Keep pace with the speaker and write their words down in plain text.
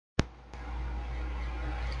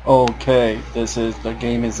Okay, this is the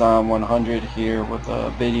game is on 100 here with a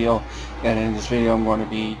video, and in this video I'm going to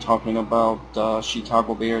be talking about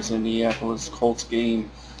Chicago Bears Indianapolis Colts game.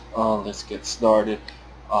 Let's get started.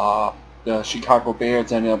 The Chicago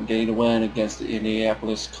Bears ended up getting a win against the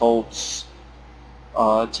Indianapolis Colts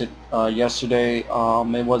yesterday.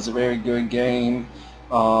 It was a very good game.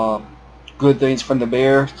 Good things from the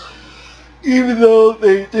Bears, even though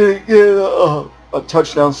they didn't get a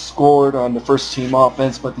touchdown scored on the first team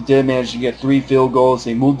offense, but they did manage to get 3 field goals.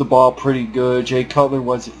 They moved the ball pretty good. Jay Cutler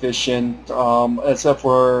was efficient, except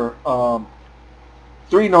for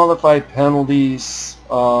 3 nullified penalties.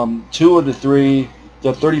 2 of the 3,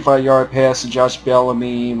 the 35-yard pass to Josh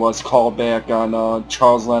Bellamy was called back on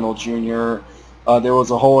Charles Leno Jr. There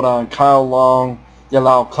was a hold on Kyle Long. They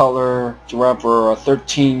allowed Cutler to run for a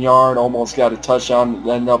 13-yard, almost got a touchdown,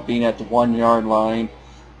 ended up being at the 1-yard line.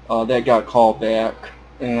 That got called back.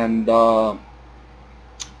 And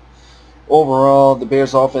overall, the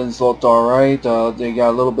Bears offense looked alright. They got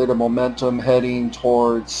a little bit of momentum heading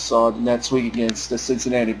towards the next week against the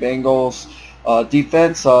Cincinnati Bengals.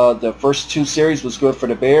 Defense, the first 2 series was good for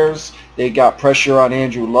the Bears. They got pressure on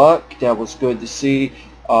Andrew Luck. That was good to see.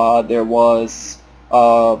 There was a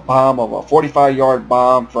 45-yard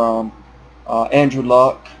bomb from Andrew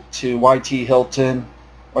Luck to Y.T. Hilton,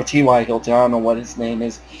 or T.Y. Hilton, I don't know what his name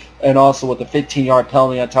is, and also with a 15-yard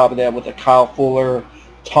penalty on top of that with a Kyle Fuller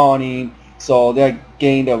taunting. So that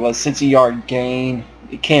gained of a 60-yard gain.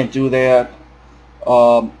 You can't do that.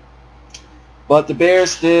 But the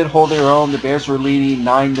Bears did hold their own. The Bears were leading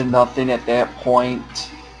 9-0 at that point.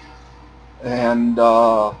 And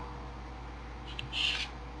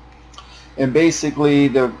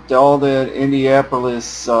basically, all that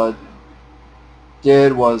Indianapolis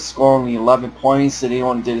did was score only 11 points. They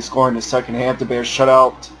only did score in the second half. The Bears shut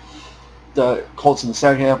out the Colts in the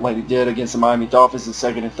second half like they did against the Miami Dolphins. The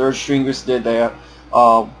second and third stringers did that.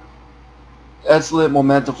 Excellent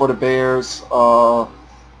momentum for the Bears. For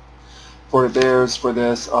this.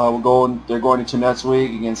 They're going into next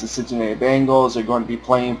week against the Cincinnati Bengals. They're going to be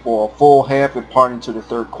playing for a full half and part into the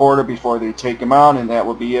third quarter before they take them out, and that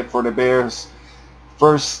will be it for the Bears'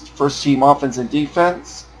 first team offense and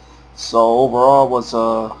defense. So overall, it was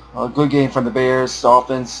a good game from the Bears. The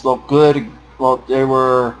offense looked good. Well, they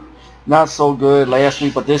were not so good last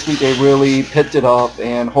week, but this week they really picked it up,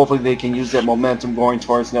 and hopefully they can use that momentum going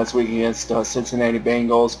towards next week against Cincinnati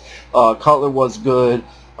Bengals. Cutler was good.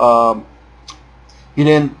 He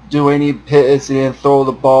didn't do any hits. He didn't throw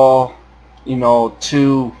the ball,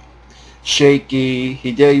 too shaky.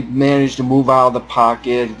 He did manage to move out of the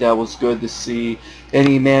pocket. That was good to see. And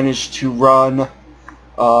he managed to run.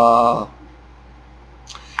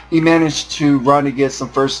 To get some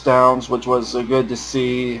first downs, which was good to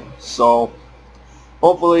see. So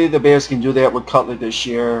hopefully the Bears can do that with Cutler this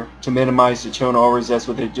year to minimize the turnovers. That's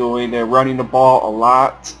what they're doing. They're running the ball a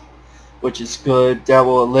lot, which is good. That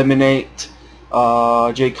will eliminate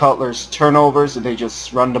Jay Cutler's turnovers if they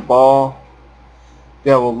just run the ball.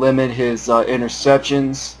 That will limit his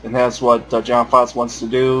interceptions, and that's what John Fox wants to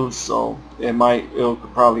do. So it'll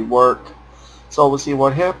probably work. So we'll see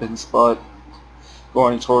what happens. But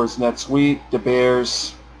going towards next week, the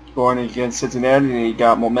Bears going against Cincinnati, they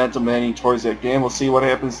got momentum heading towards that game. We'll see what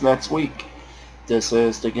happens next week. This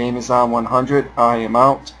is The Game Is On 100. I am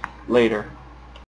out. Later.